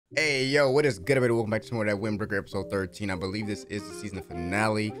Hey, yo, what is good, everybody? Welcome back to more of that Windbreaker episode 13. I believe this is the season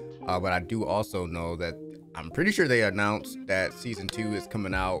finale, but I do also know that I'm pretty sure they announced that season 2 is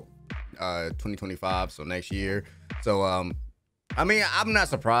coming out 2025, so next year. So, I mean, I'm not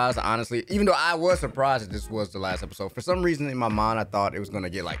surprised, honestly, even though I was surprised that this was the last episode. For some reason in my mind, I thought it was going to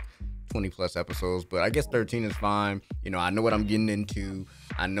get like 20 plus episodes, but I guess 13 is fine. You know, I know what I'm getting into.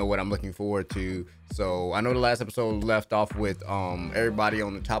 I know what I'm looking forward to. So I know the last episode left off with everybody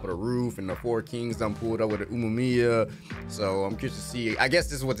on the top of the roof and the four kings done pulled up with the Umumiya. So I'm curious to see. I guess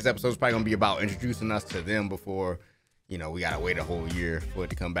this is what this episode is probably gonna be about, introducing us to them before, you know, we gotta wait a whole year for it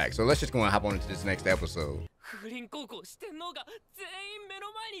to come back. So let's just go and hop on into this next episode.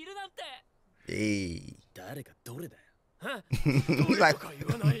 Hey. Like,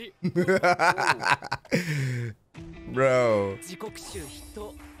 bro.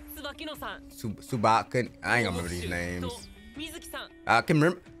 Subaka, I ain't gonna remember these names. I can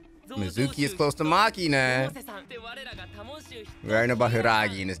remember. Mizuki is close to Maki now. We already know about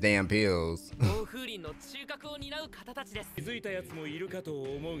Hiragi and his damn pills.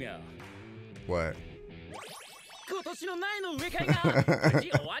 What?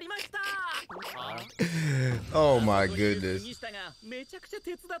 Oh my goodness.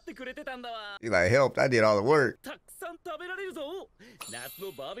 You like helped, I did all the work.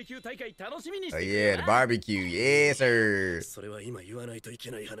 Oh yeah, the barbecue, yes sir. He's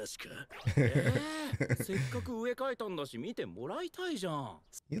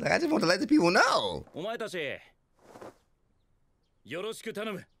like, I just want to let the people know.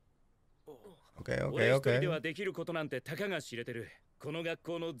 Okay. この学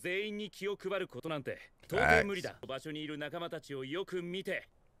校の全員に気を配ることなんて到底無理だ。場所にいる仲間たちをよく見て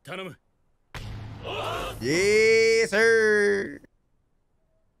頼む。Yes, sir.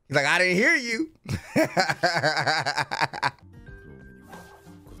 He's like, I didn't hear you.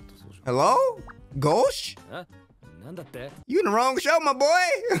 Hello? Gosh? You in the wrong show, my boy.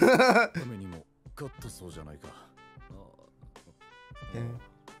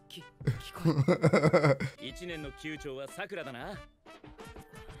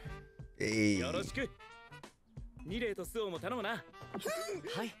 Hey.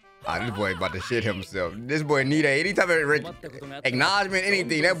 Ah, this boy about to shit himself. This boy need any type of acknowledgement,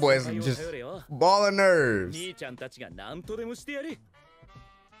 anything. That boy is just balling nerves.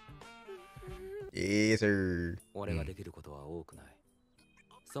 Yes, sir. Boy,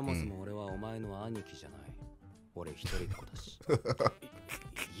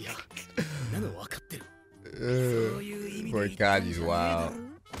 Kaji's wild.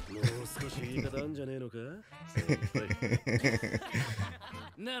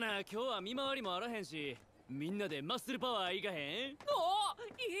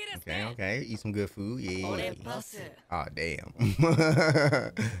 Okay, eat some good food. Yeah. Oh, damn.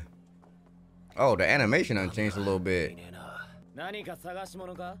 Oh, the animation done changed a little bit.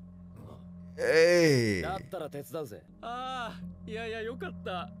 Hey.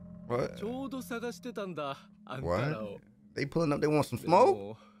 What? What? They pulling up, they want some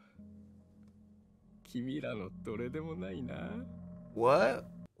smoke? What?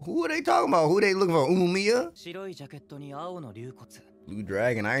 Who are they talking about? Who they looking for? Umumiya? Blue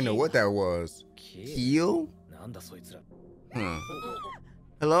dragon, I didn't know what that was. Heel?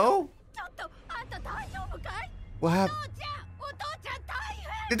 Hello? What happened?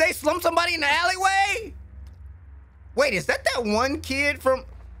 Did they slump somebody in the alleyway? Wait, is that one kid from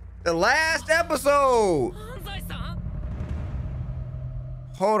the last episode?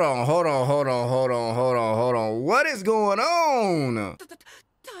 Hold on. What is going on?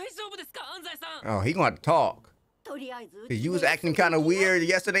 Oh, he gonna have to talk. You was acting kind of weird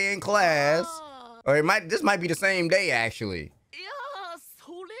yesterday in class. Or this might be the same day, actually.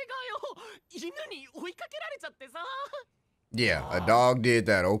 Yeah, a dog did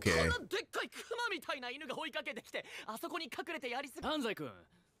that, okay. Hold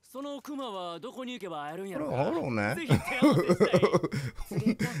on now.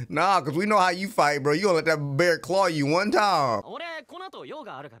 Nah, because we know how you fight, bro. You gonna let that bear claw you one time.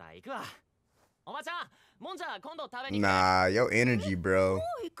 Nah, your energy, bro.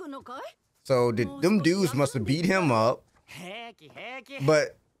 So them dudes must have beat him up.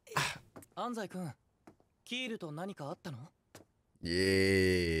 But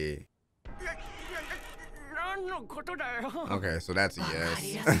yeah. Okay, so that's a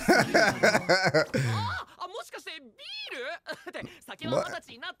yes.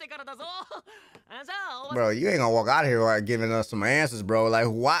 Bro, you ain't gonna walk out of here without giving us some answers, bro. Like,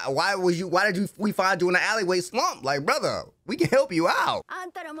 why did we find you in the alleyway slump? Like, brother, we can help you out.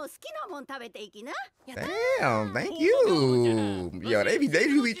 Damn, thank you. Yo, they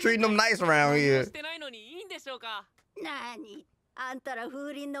do be treating them nice around here.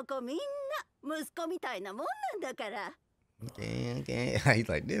 Okay. He's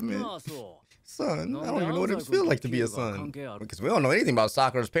like, damn man. Son, I don't even know what it feels like to be a son. Because we don't know anything about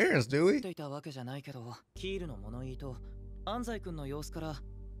Sakura's parents, do we?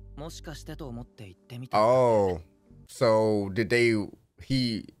 Oh, so did they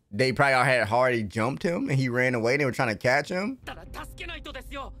probably had already jumped him and he ran away and they were trying to catch him?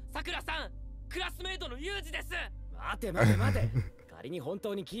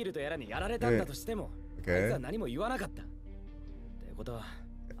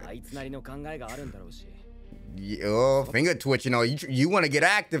 Yo, finger twitching. You want to get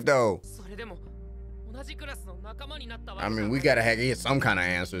active though. I mean, we gotta get some kind of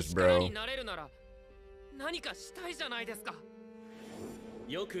answers, bro.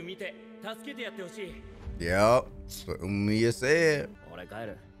 Yep, so Umiya said.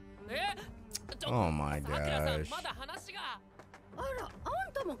 Oh my gosh.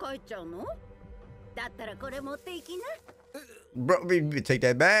 Bro, take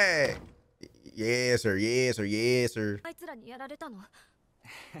that bag. Yes, sir. Yes, sir. Yes, sir.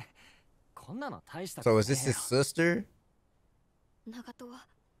 So is this his sister?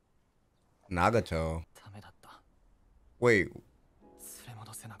 Nagato. Wait.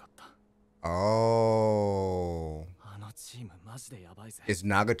 Oh. Is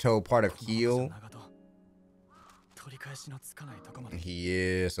Nagato part of Kyo? He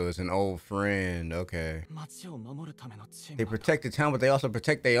is, so it's an old friend. Okay. They protect the town, but they also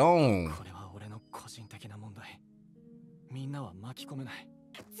protect their own.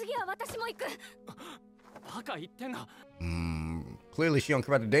 Clearly she don't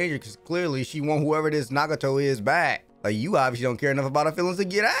care about the danger, because clearly she want whoever this Nagato is back. Like, you obviously don't care enough about her feelings to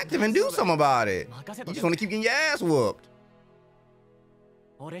get active and do something about it. You just want to keep getting your ass whooped.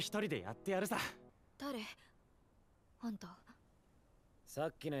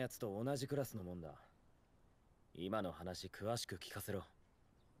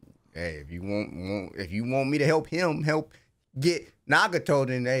 Hey, if you want me to help get Nagato,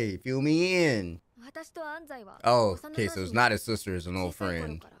 then hey, fill me in. Oh, okay, so it's not his sister, it's an old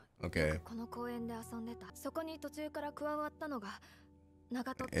friend. Okay. And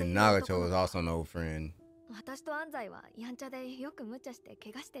Nagato is also an old friend.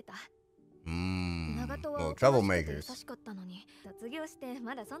 Well, troublemakers.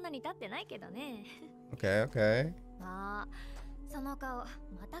 Okay.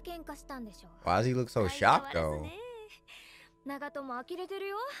 Why does he look so shocked though?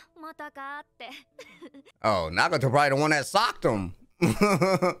 Oh, Nagato probably the one that socked him.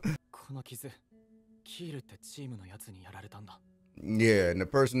 Yeah, and the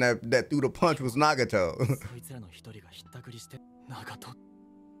person that threw the punch was Nagato.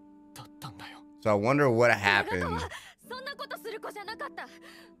 So I wonder what happened.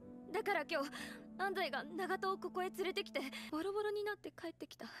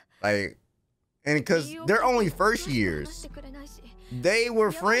 Like, and because they're only first years, they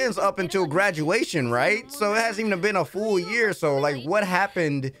were friends up until graduation, right? So it hasn't even been a full year. So like, what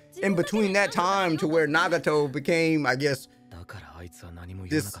happened in between that time to where Nagato became, I guess,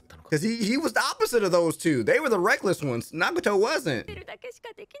 this, because he was the opposite of those two. They were the reckless ones. Nagato wasn't.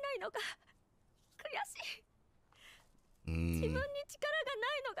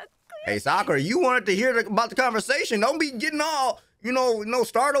 Hey Sakura, you wanted to hear about the conversation. Don't be getting all, no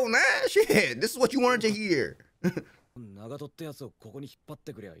startled on that shit. This is what you wanted to hear.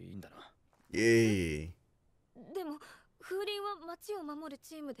 Yeah.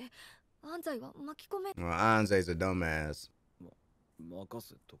 Well, Anze's a dumbass.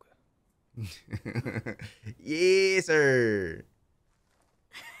 Yes, sir.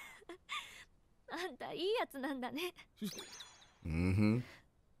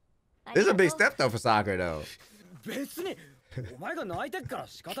 This is a big step though for Sakura though.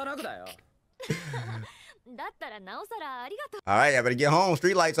 Alright, I better get home.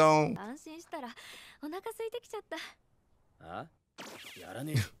 Street lights on.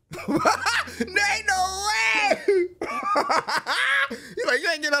 Ain't no way! He's like, you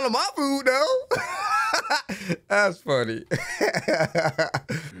ain't getting none of my food though. That's funny.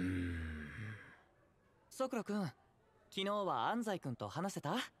 Sakura-kun, 昨日は安西君と話せ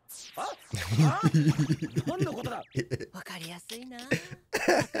た？何のことだ？わかりやすいな。さ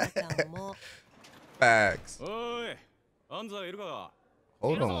くらちゃんも Facts. おい、安西いるか?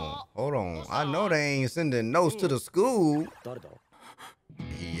 Hold on. I know they ain't sending notes to the school.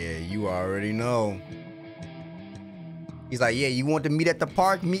 Yeah, you already know. He's like, yeah, you want to meet at the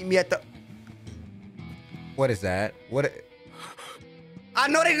park? Meet me at the... What is that? What? I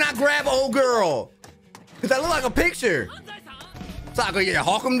know they did not grab old girl. Cause that look like a picture. Saka, yeah,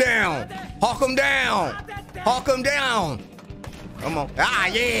 hawk him down. Hawk him down. Hawk him down. Come on. Ah,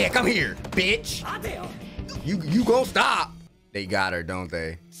 yeah, come here, bitch. You gonna stop. They got her, don't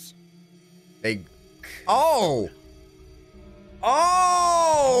they? They... Oh!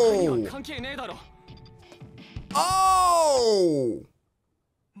 Oh! Oh!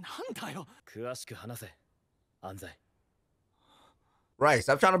 Right,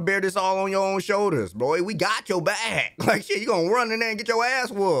 stop trying to bear this all on your own shoulders, boy. We got your back. Like, shit, you gonna run in there and get your ass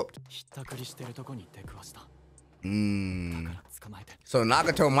whooped. So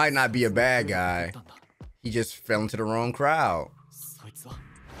Nagato might not be a bad guy. He just fell into the wrong crowd.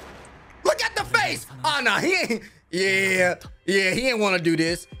 Look at the face! Oh, no, he ain't... Yeah, he didn't want to do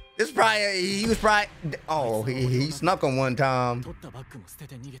this. This probably... He was probably... Oh, he snuck him one time.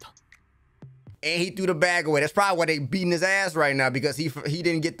 And he threw the bag away. That's probably why they beating his ass right now, because he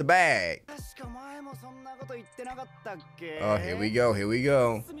didn't get the bag. Oh, here we go. Here we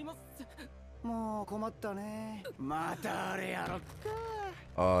go.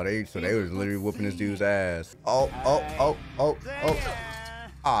 Oh, they was literally whooping this dude's ass. Oh.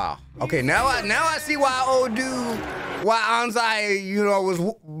 Ah, okay. Now I see why old dude, why Anzai, you know, was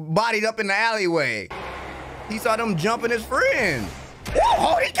bodied up in the alleyway. He saw them jumping his friend.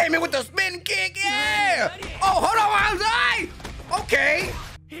 Oh, he came in with the spin kick. Yeah. Oh, hold on, Anzai. Okay.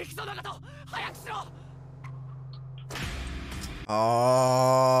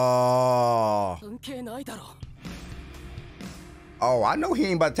 Oh. Oh, I know he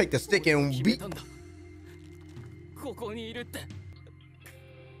ain't about to take the stick and beat.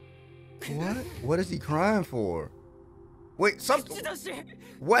 What? What is he crying for? Wait, something.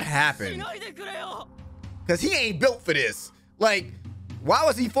 What happened? Because he ain't built for this. Like, why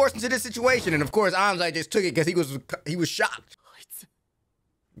was he forced into this situation? And of course, Anzai just took it because he was shocked.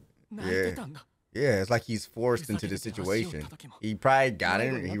 Yeah, it's like he's forced into this situation. He probably got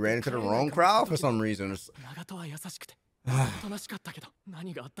in, he ran into the wrong crowd for some reason.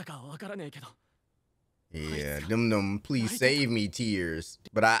 Yeah, them please save me tears.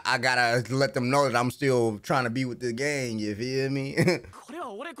 But I gotta let them know that I'm still trying to be with the gang, you feel me?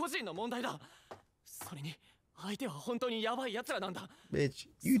 Bitch,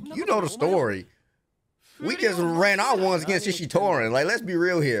 you know the story. We just ran our ones against Shishitorin. Like, let's be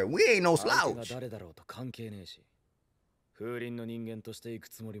real here. We ain't no slouch.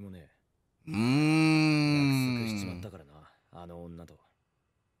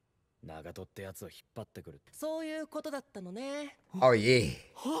 Oh yeah.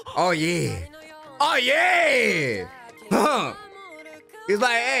 Oh yeah. Oh yeah. Huh. He's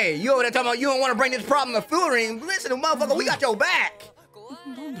like, hey, you over there talking about you don't want to bring this problem to Food Ring. Listen, motherfucker, we got your back.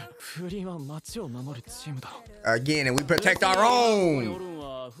 Again, and we protect our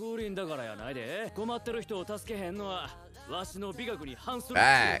own.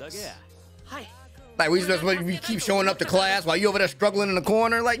 Facts. Like, we keep showing up to class while you over there struggling in the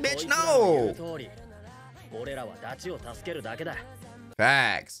corner. Like, bitch, no.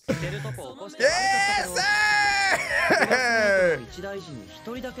 Facts. Yes, sir!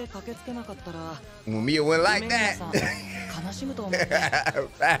 When Mia went like that.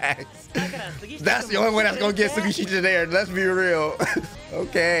 Facts. That's the only way that's gonna get Tsukishita there. Let's be real.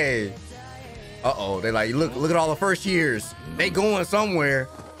 Okay. Uh-oh, they like, look at all the first years. They going somewhere.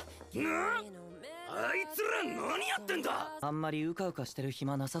 Look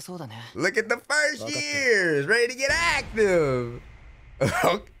at the first years, ready to get active.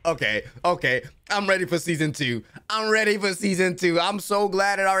 Okay. I'm ready for season 2. I'm so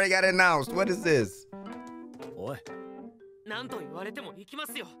glad it already got announced. What is this?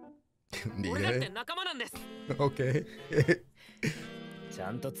 Okay.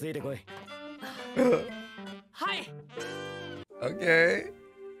 Okay.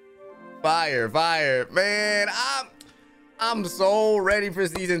 Fire. Man, I'm so ready for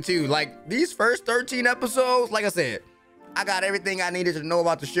season 2. Like, these first 13 episodes, like I said, I got everything I needed to know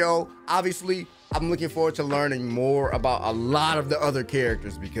about the show. Obviously, I'm looking forward to learning more about a lot of the other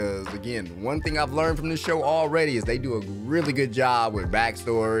characters because, again, one thing I've learned from this show already is they do a really good job with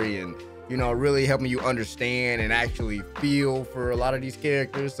backstory and, you know, really helping you understand and actually feel for a lot of these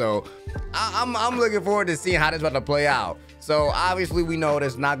characters. So I'm looking forward to seeing how this is about to play out. So obviously we know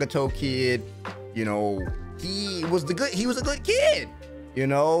this Nagato kid, you know, he was a good kid. You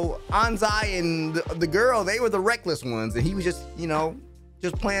know, Anzai and the girl, they were the reckless ones, and he was just, you know,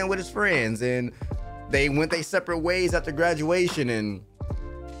 just playing with his friends, and they went their separate ways after graduation, and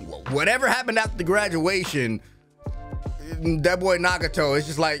whatever happened after the graduation, that boy Nagato, it's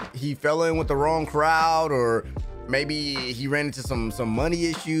just like he fell in with the wrong crowd, or maybe he ran into some money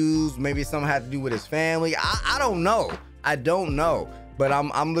issues, maybe something had to do with his family. I don't know. I don't know, but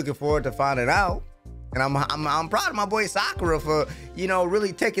I'm looking forward to finding out. And I'm proud of my boy Sakura for, you know,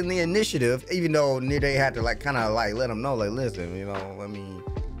 really taking the initiative, even though they had to like kind of like let him know, like, listen, you know, I mean,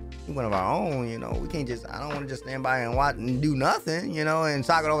 we one of our own, you know, we can't just, I don't want to just stand by and watch and do nothing, you know. And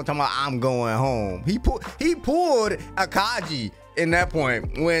Sakura over talking about, I'm going home. He pulled Akagi in that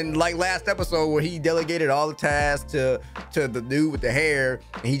point when, like, last episode where he delegated all the tasks to the dude with the hair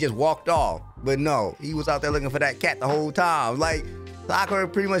and he just walked off. But no, he was out there looking for that cat the whole time. Like, Sakura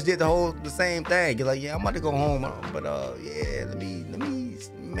pretty much did the same thing. He's like, yeah, I'm about to go home, but yeah, let me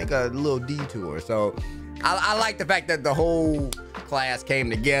make a little detour. So I like the fact that the whole class came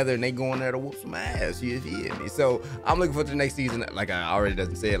together and they going there to whoop some ass. You hear me? So I'm looking forward to the next season. Like I already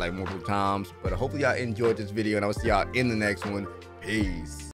doesn't say it like multiple times, but hopefully y'all enjoyed this video, and I will see y'all in the next one. Peace.